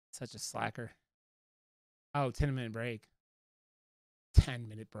Such a slacker. Oh, 10-minute break.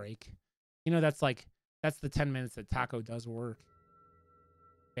 10-minute break. You know, that's the 10 minutes that Taco does work.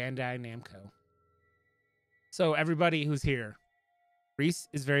 Bandai Namco. So everybody who's here, Reese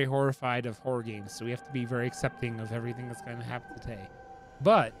is very horrified of horror games, so we have to be very accepting of everything that's going to happen today.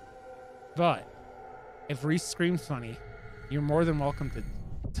 But if Reese screams funny, you're more than welcome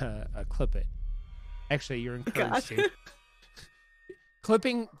to clip it. Actually, you're encouraged to.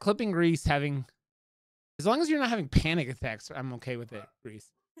 Clipping Reese having, as long as you're not having panic attacks, I'm okay with it,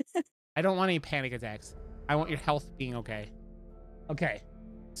 Reese. I don't want any panic attacks. I want your health being okay. Okay,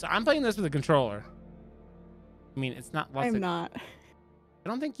 so I'm playing this with a controller. I mean, it's not. I'm not. I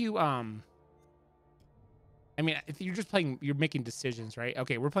don't think you. I mean, if you're just playing, you're making decisions, right?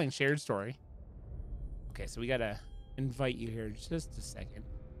 Okay, we're playing shared story. Okay, so we gotta invite you here just a second.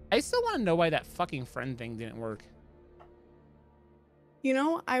 I still want to know why that fucking friend thing didn't work. You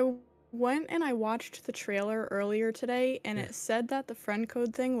know, I went and I watched the trailer earlier today, and it said that the friend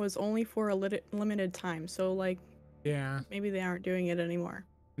code thing was only for a limited time. So, like, yeah, maybe they aren't doing it anymore.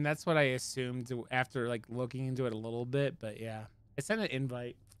 And that's what I assumed after like looking into it a little bit. But yeah, I sent an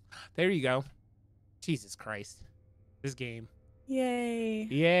invite. There you go. Jesus Christ, this game. Yay!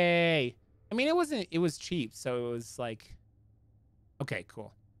 Yay! I mean, it was cheap, so it was like, okay,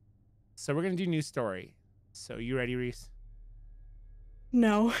 cool. So we're gonna do new story. So you ready, Reese?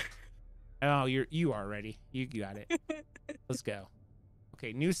 No. Oh, you are ready. You got it. Let's go.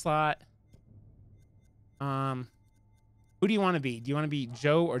 Okay, new slot. Who do you want to be? Do you want to be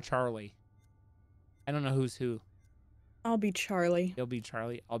Joe or Charlie? I don't know who's who. I'll be Charlie. You'll be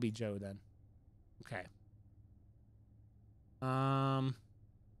Charlie. I'll be Joe then. Okay. I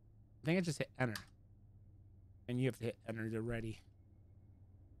think I just hit enter. And you have to hit enter to ready.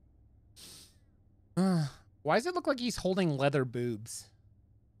 Why does it look like he's holding leather boobs?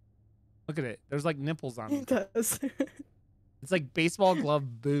 Look at it. There's like nipples on it. It does. It's like baseball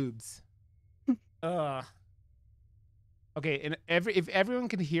glove boobs. Okay, and if everyone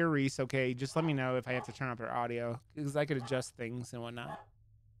can hear Reese, okay, just let me know if I have to turn up her audio, because I could adjust things and whatnot.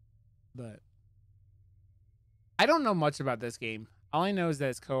 But I don't know much about this game. All I know is that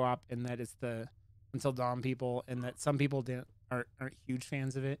it's co-op and that it's the Until Dawn people, and that some people aren't huge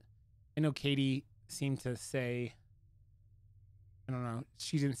fans of it. I know Katie seemed to say, I don't know,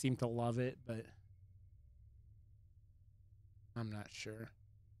 she didn't seem to love it, but I'm not sure.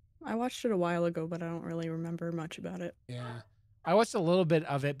 I watched it a while ago, but I don't really remember much about it. Yeah. I watched a little bit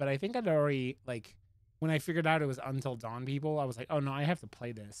of it, but I think I'd already, like, when I figured out it was Until Dawn people, I was like, oh no, I have to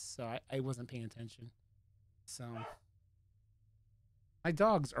play this. So I wasn't paying attention. So my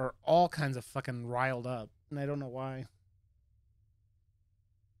dogs are all kinds of fucking riled up, and I don't know why.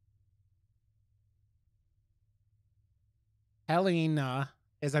 Helena,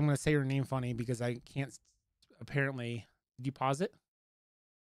 as I'm going to say her name funny because I can't, apparently. Did you pause it?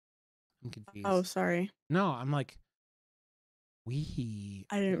 I'm confused. Oh, sorry. No, I'm like, I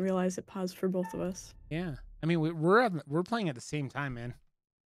didn't realize it paused for both of us. Yeah. I mean, we're playing at the same time, man.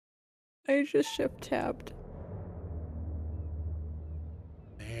 I just shift tapped.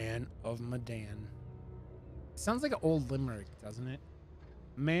 Man of Medan. Sounds like an old limerick, doesn't it?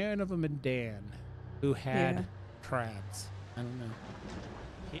 Man of a Medan who had crabs. I don't know.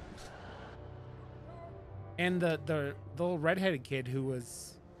 And the little redheaded kid who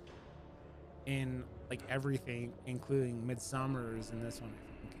was in like everything, including Midsummer's in this one.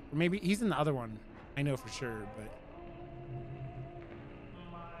 Or maybe he's in the other one. I know for sure, but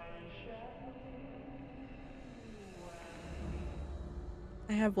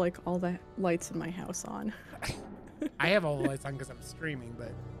I have like all the lights in my house on. I have all the lights on because I'm streaming,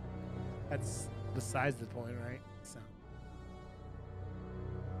 but that's besides the point, right? So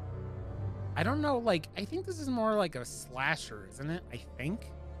I don't know, like I think this is more like a slasher, isn't it? I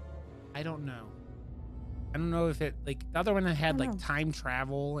think. I don't know. I don't know if it, like, the other one that had like time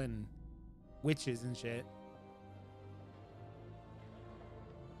travel and witches and shit.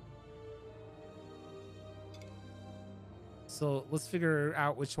 So let's figure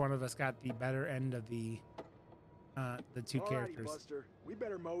out which one of us got the better end of the two characters. Buster, we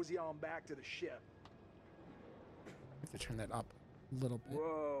better mosey on back to the ship. I have to turn that up a little bit.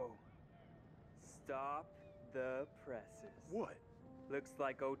 Whoa. Stop the presses. What? Looks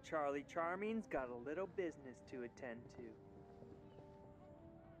like old Charlie Charming's got a little business to attend to.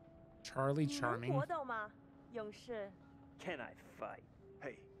 Charlie Charming? Can I fight?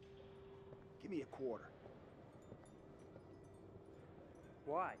 Hey, give me a quarter.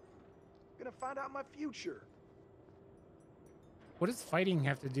 Why? Gonna find out my future. What does fighting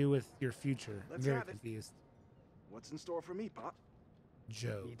have to do with your future? I'm very confused. What's in store for me, Pop?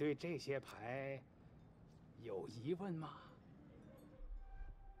 Joe. 你对这些牌有疑问吗？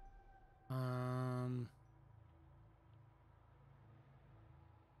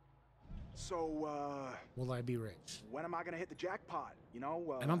 So, Will I be rich? when am I gonna hit the jackpot? You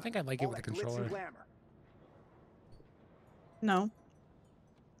know, I don't think I'd like it all with the that glitz controller. and glamour. No.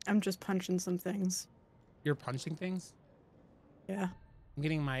 I'm just punching some things. You're punching things? Yeah. I'm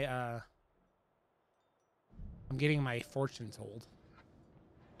getting my fortune told.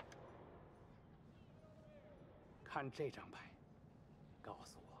 看这张牌，告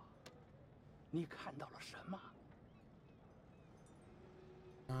诉我，你看到了什么？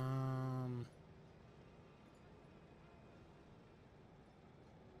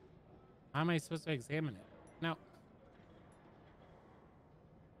 How am I supposed to examine it? No.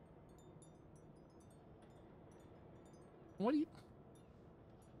 What do you...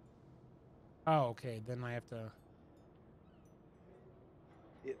 Oh, okay. Then I have to...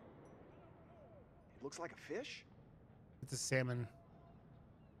 It looks like a fish. It's a salmon.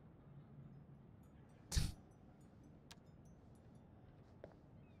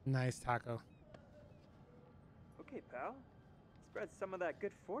 Nice taco. Okay, pal. Spread some of that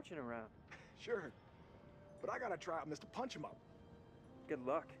good fortune around. Sure, but I gotta try out Mr. Punch 'em Up. Good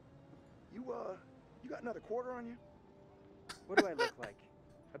luck. You got another quarter on you? What do I look like?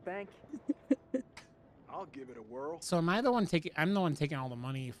 A bank? I'll give it a whirl. So am I the one taking... I'm the one taking all the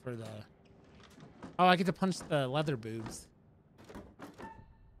money for the... Oh, I get to punch the leather boobs.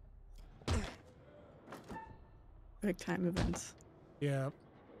 Big time events. Yeah.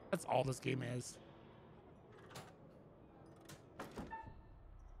 That's all this game is.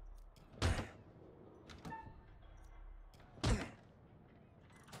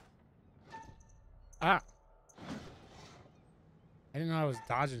 Ah. I didn't know I was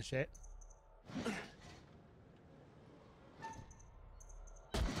dodging shit.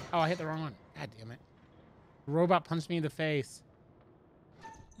 Oh, I hit the wrong one. God damn it. The robot punched me in the face.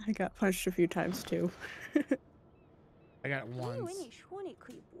 I got punched a few times too. I got it 你以 once. 为你说你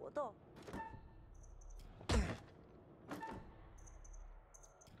可以搏斗？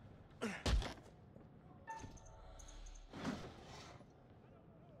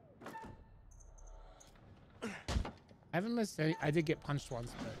 I haven't missed any. I did get punched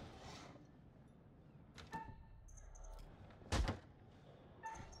once, but...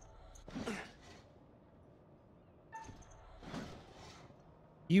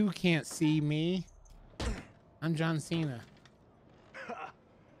 You can't see me. I'm John Cena.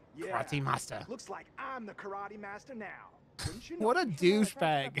 Yeah. Karate master. Looks like I'm the karate master now. Wouldn't you know? What a 你说我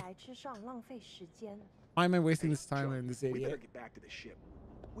在这个 douchebag. 白痴上浪费时间。 Why am I wasting Hey, this time Joe, on this we better idiot? get back to the ship.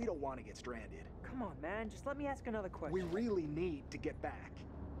 We don't want to get stranded. Come on, man. Just let me ask another question. We really need to get back.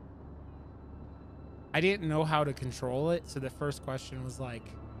 I didn't know how to control it, so the first question was like,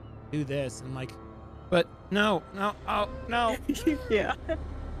 do this. And like, but no, oh, no. Yeah.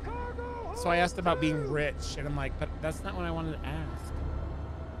 So I asked about being rich, and I'm like, but that's not what I wanted to ask.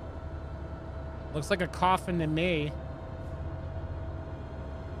 Looks like a coffin to me.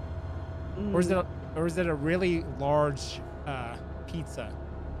 Or is it a really large pizza?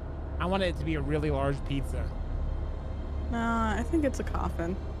 I want it to be a really large pizza. Nah, I think it's a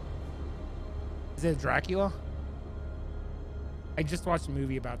coffin. Is it Dracula? I just watched a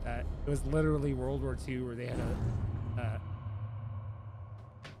movie about that. It was literally World War II, where they had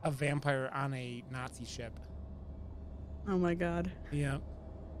a vampire on a Nazi ship. Oh my god. Yeah.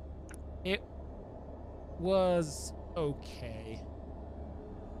 It was okay.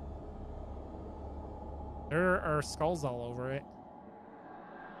 There are skulls all over it.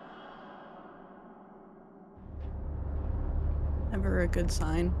 Never a good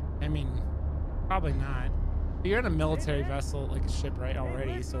sign. I mean, probably not. But you're in a military vessel, like a ship, right,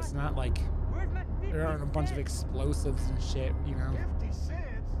 already, so it's not like Where's my 50 there aren't a bunch of cents? explosives and shit, you know? 50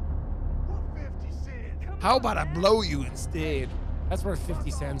 cents? What 50 cents? Come How on, about I man. blow you instead? That's worth 50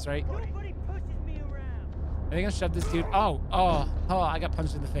 cents, right? Nobody pushes me around. I think I shoved this dude. Oh, I got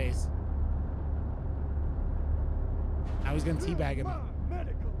punched in the face. I was gonna teabag him. My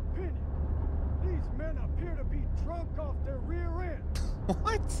medical opinion. These men appear to be drunk off their rear end.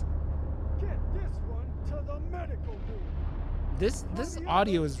 What? Get this one to the medical room. This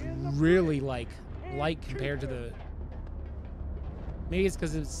audio is really like light compared to the... Maybe it's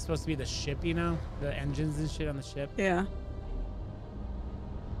because it's supposed to be the ship, you know? The engines and shit on the ship. Yeah.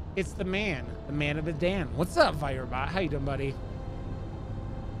 It's the man of Medan. What's up, Firebot? How you doing, buddy?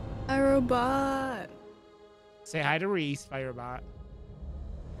 A robot. Say hi to Reese, Firebot.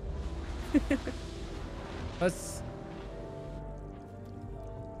 Let's...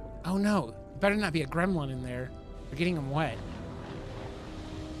 Oh no, better not be a gremlin in there. We're getting him wet.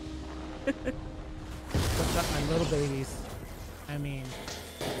 What's up, my little babies? I mean,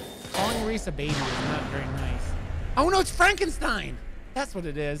 calling Reese a baby is not very nice. Oh no, it's Frankenstein! That's what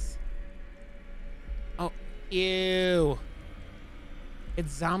it is. Oh, ew.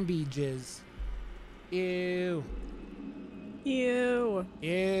 It's zombie jizz. Ew. Ew.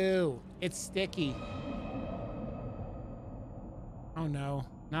 Ew. It's sticky. Oh no.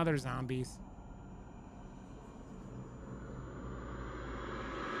 Now they're zombies.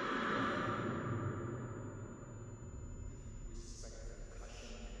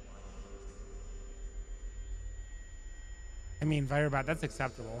 I mean, Virobot, that's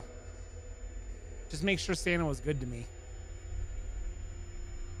acceptable. Just make sure Santa was good to me.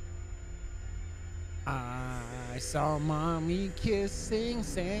 I saw mommy kissing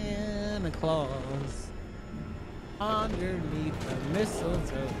Santa Claus underneath the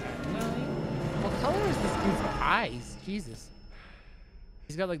mistletoe at night. What color is this dude's eyes? Jesus.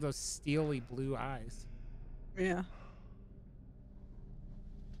 He's got like those steely blue eyes. Yeah.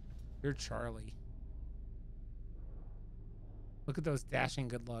 You're Charlie. Look at those dashing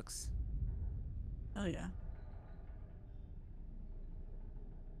good looks. Hell yeah.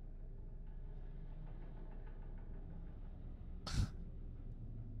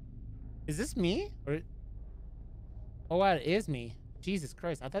 Is this me? Or oh wow, it is me. Jesus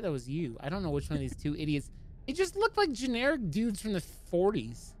Christ, I thought that was you. I don't know which one of these two idiots. They just look like generic dudes from the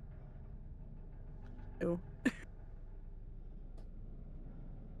 40s. Ew.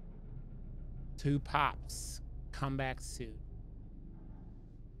 Two pops. Comeback suit.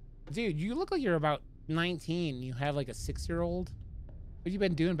 Dude, you look like you're about 19. You have like a 6-year-old. What have you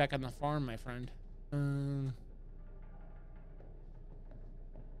been doing back on the farm, my friend?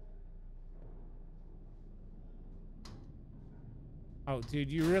 Oh,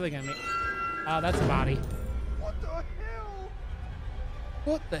 dude, you really gonna make... Oh, that's a body. What the hell?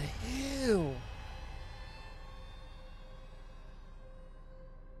 What the hell?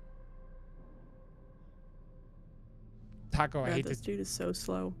 Taco, I God, hate this to... dude is so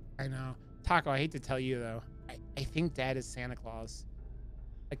slow. I know. Taco, I hate to tell you, though. I think Dad is Santa Claus.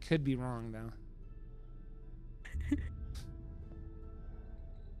 I could be wrong, though.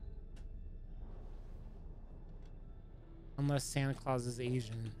 Unless Santa Claus is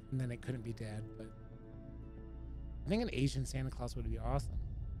Asian, and then it couldn't be Dad, but... I think an Asian Santa Claus would be awesome.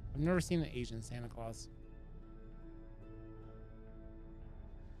 I've never seen an Asian Santa Claus.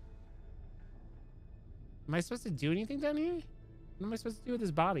 Am I supposed to do anything down here? What am I supposed to do with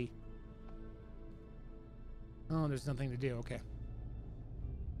this body? Oh, there's nothing to do. Okay.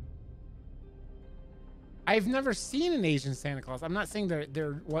 I've never seen an Asian Santa Claus. I'm not saying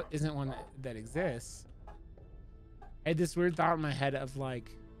there what isn't one that exists. I had this weird thought in my head of like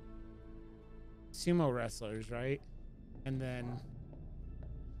sumo wrestlers, right? And then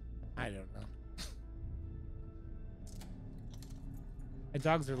I don't know. My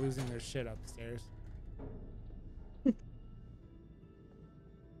dogs are losing their shit upstairs.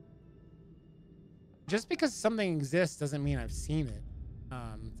 Just because something exists doesn't mean I've seen it.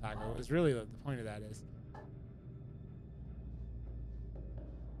 Taco is really what the point of that is.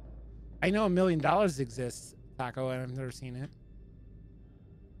 I know $1 million exists, Taco, and I've never seen it.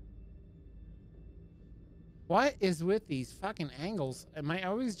 What is with these fucking angles? Am I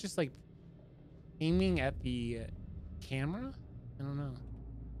always just like aiming at the camera? I don't know.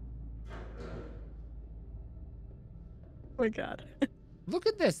 Oh my God. Look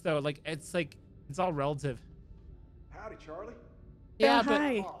at this though. Like it's all relative. Howdy, Charlie. Yeah, Oh,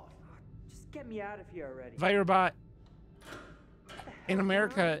 hi. Oh, just get me out of here already. Virobot. What the In hell's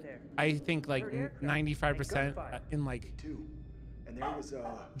America, going on there? I think like Heard aircraft 95% and gunfire. in like Too. And there was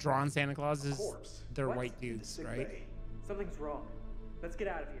drawn Santa a Clauses, corpse they're What? white in the dudes, sick right? bay. Something's wrong. Let's get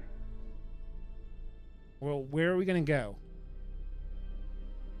out of here. Well, where are we gonna go?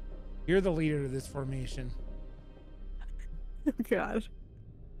 You're the leader of this formation. Oh God.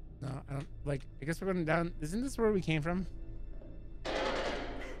 No, I don't like. I guess we're going down. Isn't this where we came from?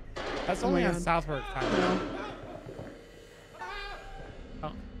 That's Oh only my on God. Southwark. No.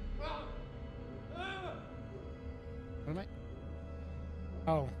 Oh. What am I?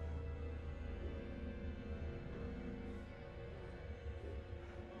 Oh.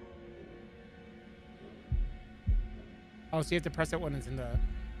 Oh, so you have to press it when it's in the...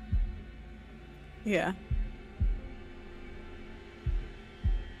 Yeah.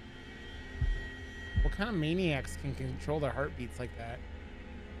 What kind of maniacs can control their heartbeats like that?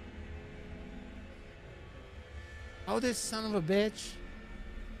 Oh, this son of a bitch.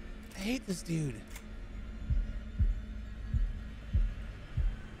 I hate this dude.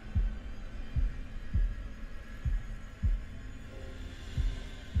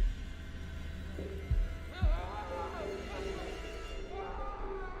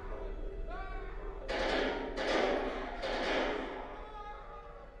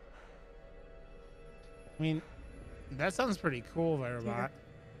 I mean, that sounds pretty cool, Virobot.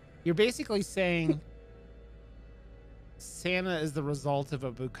 You're basically saying Santa is the result of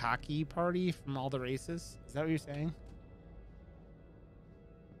a bukkake party from all the races. Is that what you're saying?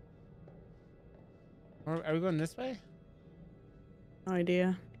 Or are we going this way? No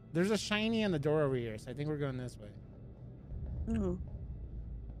idea. There's a shiny on the door over here, so I think we're going this way. Oh.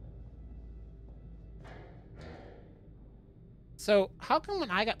 So how come when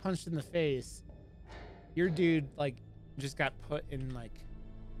I got punched in the face, your dude like just got put in like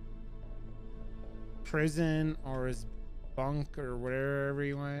prison or his bunk or wherever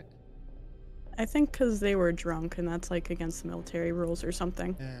he went? I think because they were drunk and that's like against the military rules or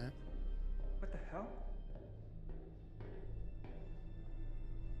something. Yeah. What the hell?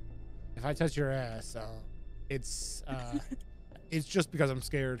 If I touch your ass, it's it's just because I'm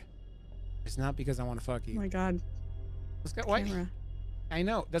scared. It's not because I want to fuck Oh you. my god. Let's go. What? Camera. I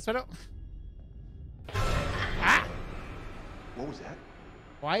know. That's what I don't. Ah! What was that?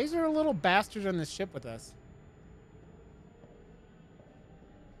 Why is there a little bastard on this ship with us?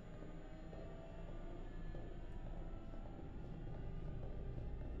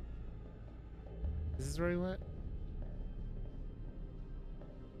 Is this where he went?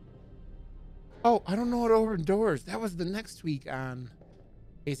 Oh, I don't know how to open doors. That was the next week on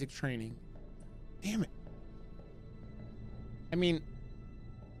basic training. Damn it. I mean,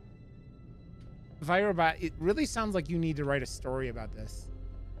 Virobot, it really sounds like you need to write a story about this.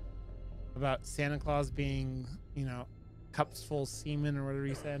 About Santa Claus being, you know, cups full of semen or whatever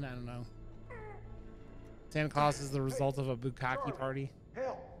he said. I don't know. Santa Claus is the result of a bukkake party.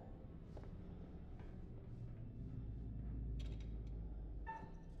 Help!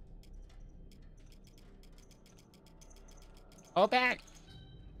 Oh, back!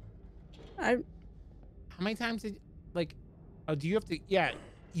 I How many times did, like, oh, do you have to, yeah,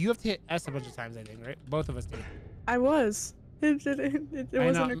 you have to hit S a bunch of times, I think, right? Both of us did. was. It I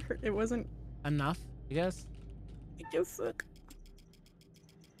wasn't know. it wasn't Enough, I guess? I guess Okay,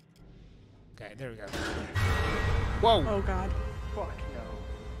 there we go. Whoa! Oh god. Fuck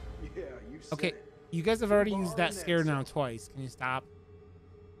no. Yeah, you said Okay, it. you guys have already Keep used on that that scare now stuff. twice. Can you stop?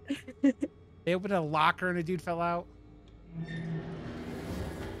 They opened a locker and a dude fell out.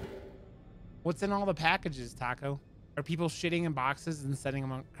 What's in all the packages, Taco? Are people shitting in boxes and sending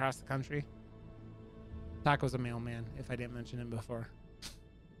them across the country? Taco's a mailman, if I didn't mention him before.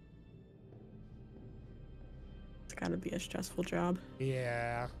 It's gotta be a stressful job.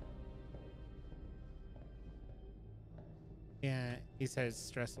 Yeah. Yeah, he says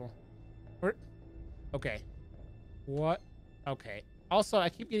stressful. Okay. What? Okay. Also, I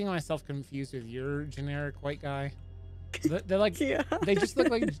keep getting myself confused with your generic white guy. They're like, Yeah. they just look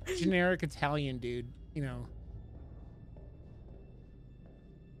like generic Italian dude, you know.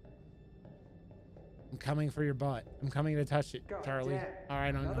 I'm coming for your butt. I'm coming to touch it, God Charlie. damn. All right,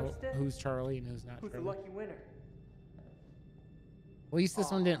 I don't Another know stick? who's Charlie and who's not Who's the Charlie. lucky winner? At least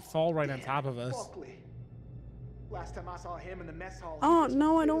this one didn't fall right on top of us. Buckley. Last time I saw him in the mess hall. he Oh was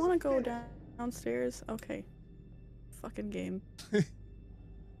no, I fit don't as a want to go fiddle. downstairs. Okay. Fucking game.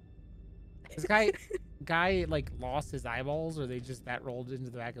 This guy like lost his eyeballs, or they just that rolled into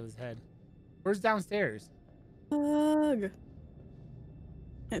the back of his head. Where's downstairs? Ugh.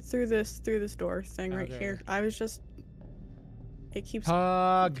 It's through this door thing right Okay. here. I was just. It keeps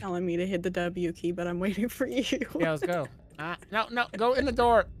Hug. telling me to hit the W key, but I'm waiting for you. Yeah, let's go. No, go in the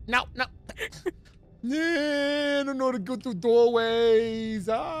door. No. Nah, I don't know how to go through doorways.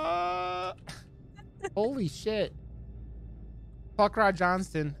 Holy shit. Fuck Rod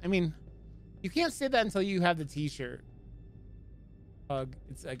Johnston. I mean, you can't say that until you have the t-shirt. Hug.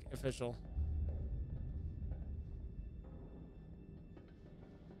 It's like official.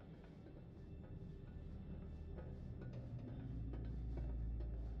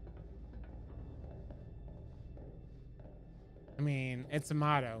 I mean, it's a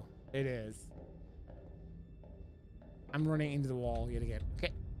motto. It is. I'm running into the wall yet again.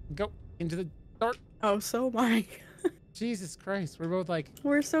 Okay, go into the door. Oh, so am I. Jesus Christ, we're both like,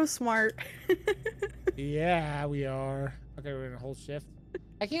 We're so smart. yeah, we are. Okay, we're gonna hold shift.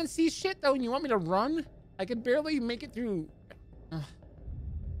 I can't see shit though, and you want me to run? I can barely make it through. Ugh.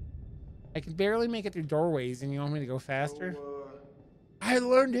 I can barely make it through doorways, and you want me to go faster? So, I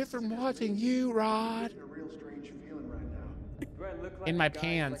learned it from watching you, Rod. getting a real strange feeling right now. Do I look like In a my guy who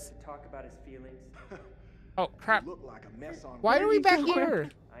pants. likes to talk about his feelings? Oh crap! You look like a mess on. Why are we you back going? here?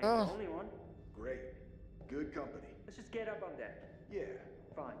 I ain't Oh, the only one. Great. Good company. Let's just get up on deck. Yeah.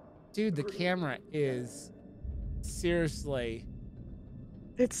 Fine. dude, the camera is seriously.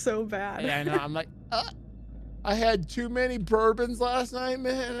 It's so bad. I know. I'm like, I had too many bourbons last night,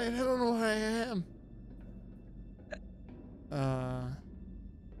 man. I don't know who I am. Clam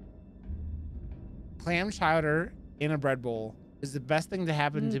chowder in a bread bowl is the best thing to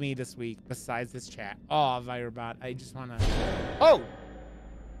happen to me this week besides this chat. Oh, Virobot, I just want to... Oh!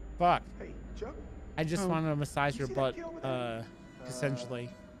 Fuck. Hey, Chuck. I just want to massage your see that butt, kid over there? essentially.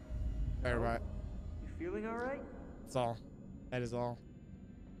 Virobot. You feeling alright? That's all. That is all.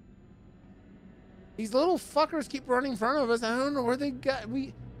 These little fuckers keep running in front of us. I don't know where they got...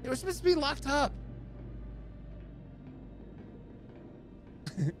 They were supposed to be locked up.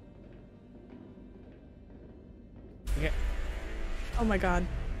 Yeah. Oh my god.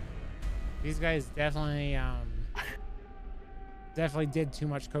 These guys definitely did too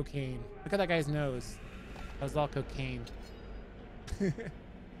much cocaine. Look at that guy's nose. That was all cocaine.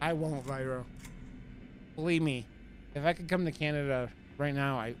 I won't, Viro. Believe me, if I could come to Canada right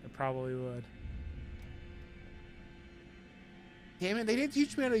now, I probably would. Damn it, they didn't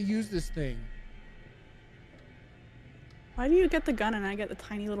teach me how to use this thing. Why do you get the gun and I get the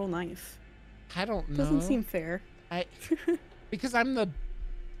tiny little knife? I don't know. Doesn't seem fair. Because I'm the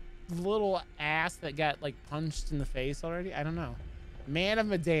little ass that got like punched in the face already. I don't know. Man of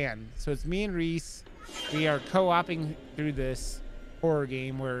Medan. So it's me and Reese. We are co-oping through this horror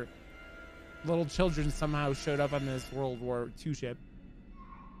game where little children somehow showed up on this World War II ship.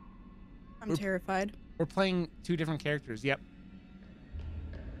 I'm terrified. We're playing 2 different characters. Yep.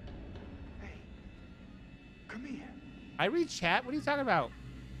 Hey, come here. I read chat. What are you talking about?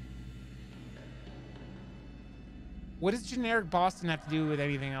 What does generic Boston have to do with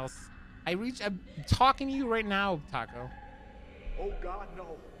anything else? I'm talking to you right now, Taco. Oh God,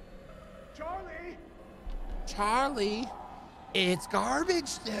 no. Charlie. Charlie, it's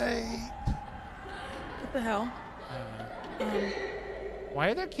garbage day. What the hell? Why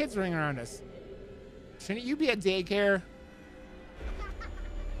are there kids running around us? Shouldn't you be at daycare?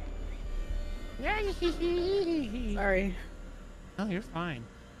 Sorry. No, you're fine.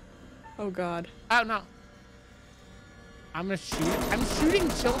 Oh god. Oh no. I'm gonna shoot. I'm shooting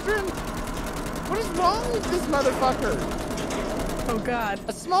children? What is wrong with this motherfucker? Oh god.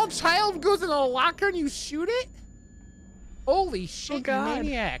 A small child goes in a locker and you shoot it? Holy shit, you God.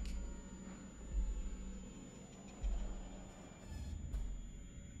 maniac.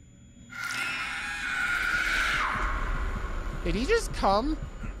 Did he just come?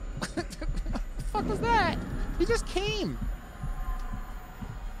 What the fuck was that? He just came.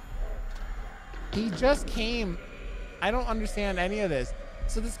 He just came. I don't understand any of this.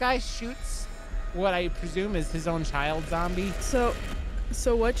 So this guy shoots what I presume is his own child zombie. So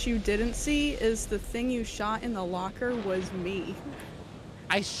what you didn't see is the thing you shot in the locker was me.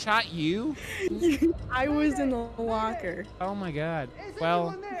 I shot you? I was in the locker. Oh my god.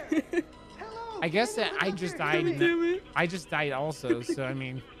 Well, I guess that I just died. I just died also, so I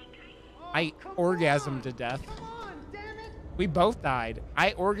mean, I orgasmed to death. We both died.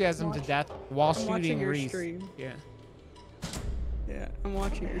 I orgasmed to death while I'm watching shooting your Reese. stream. Yeah. Yeah, I'm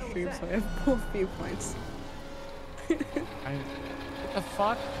watching your stream, so I have both viewpoints. What the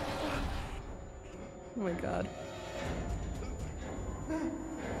fuck? Oh my god.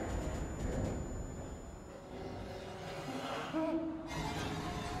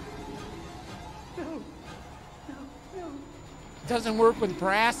 Doesn't work with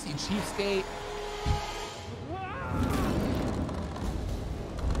brass, you cheapskate.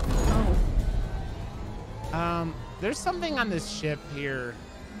 Oh. There's something on this ship here,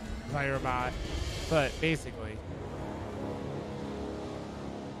 Virobot, but basically.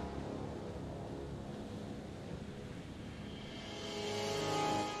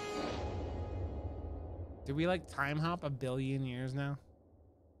 Did we like time hop 1 billion years now?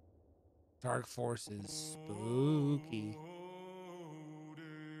 Dark forces, spooky.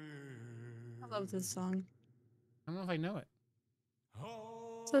 I love this song. I don't know if I know it.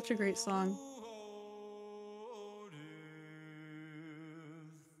 Such a great song.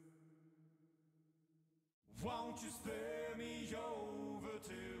 Won't you spare me over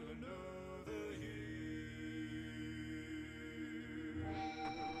till another year?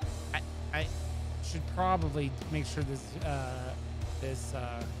 I should probably make sure this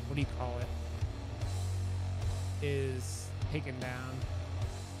what do you call it, is taken down.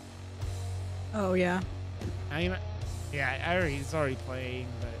 Oh yeah. Yeah, it's already playing,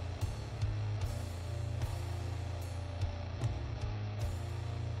 but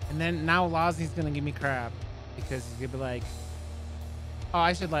and then now Loznay's gonna give me crap because he's gonna be like, oh,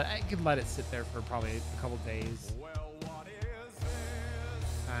 I could let it sit there for probably a couple days. Well, what is this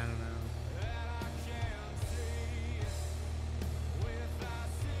I don't know. that I can't see? With thy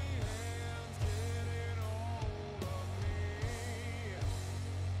sins getting hold of me.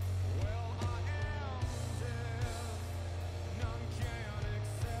 Well, I am deaf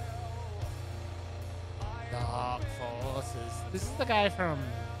Dark Forces. This is the guy from.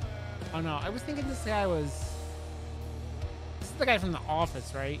 Oh no, I was thinking this guy was. This is the guy from The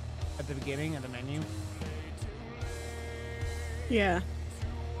Office, right? At the beginning of the menu. Yeah.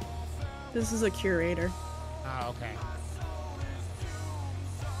 This is a curator. Oh, okay.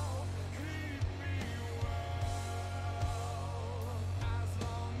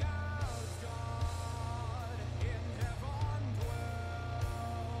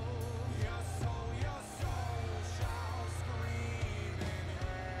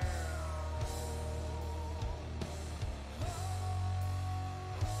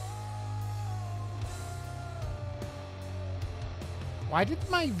 Why did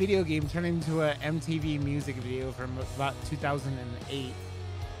my video game turn into a MTV music video from about 2008?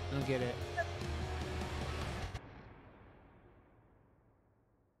 I don't get it.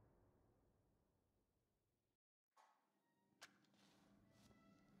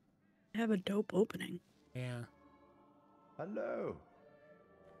 I have a dope opening. Yeah. Hello,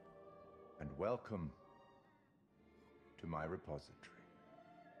 and welcome to my repository.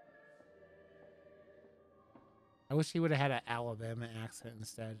 I wish he would have had an Alabama accent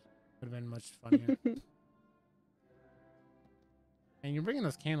instead. Would have been much funnier. And you're bringing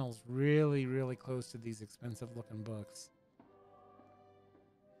those candles really, really close to these expensive looking books.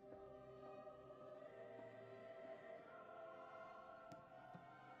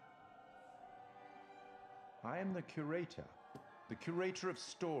 I am the curator of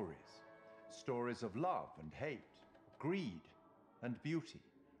stories. Stories of love and hate, greed and beauty,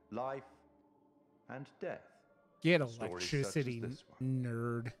 life and death. Get Stories such as electricity, this one.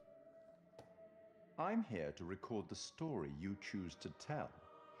 nerd. I'm here to record the story you choose to tell.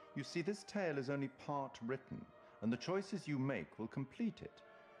 You see, this tale is only part written, and the choices you make will complete it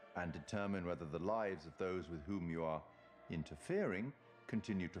and determine whether the lives of those with whom you are interfering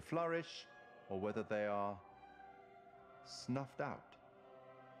continue to flourish or whether they are snuffed out.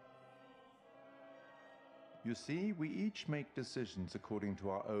 You see, we each make decisions according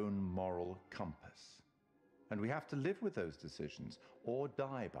to our own moral compass. And we have to live with those decisions or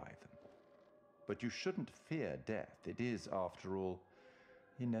die by them. But you shouldn't fear death. It is, after all,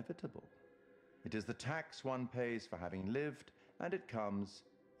 inevitable. It is the tax one pays for having lived, and it comes,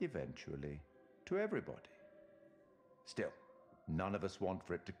 eventually, to everybody. Still, none of us want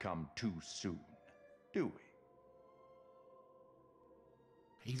for it to come too soon, do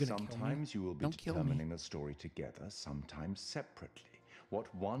we? Sometimes you will be determining a story together, sometimes separately.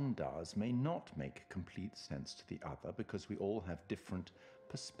 What one does may not make complete sense to the other because we all have different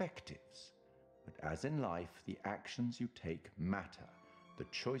perspectives. But as in life, the actions you take matter. The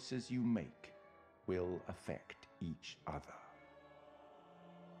choices you make will affect each other.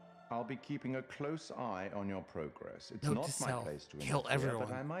 I'll be keeping a close eye on your progress. It's not my place to interfere,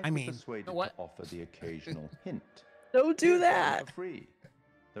 but I might be persuaded to offer the occasional hint. Don't do that. For free.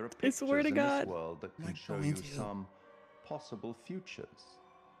 There are pictures in this world that can show you some possible futures.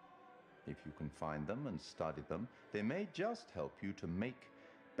 If you can find them and study them, they may just help you to make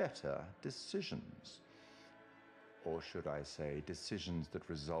better decisions. Or should I say, decisions that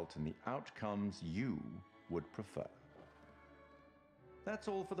result in the outcomes you would prefer. That's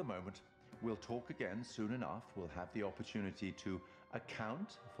all for the moment. We'll talk again soon enough. We'll have the opportunity to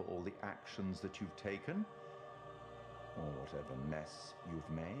account for all the actions that you've taken, or whatever mess you've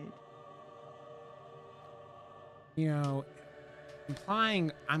made. You know,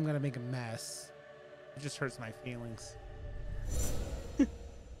 implying I'm gonna make a mess, it just hurts my feelings.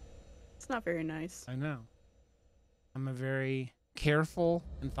 It's not very nice. I know. I'm a very careful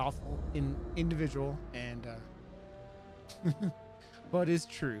and thoughtful individual, and but it's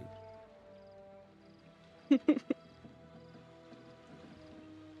true.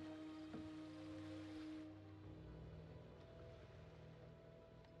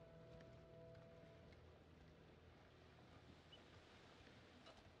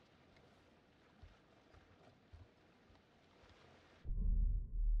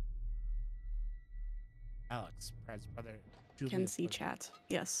 Alex, Brad's brother. Can see chat.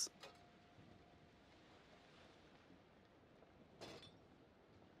 Yes.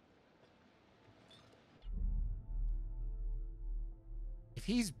 If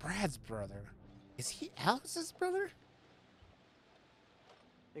he's Brad's brother, is he Alex's brother?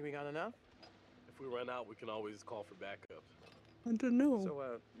 Think we got enough? If we run out, we can always call for backup. I don't know.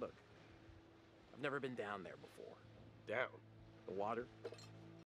 So, look. I've never been down there before. Down? The water?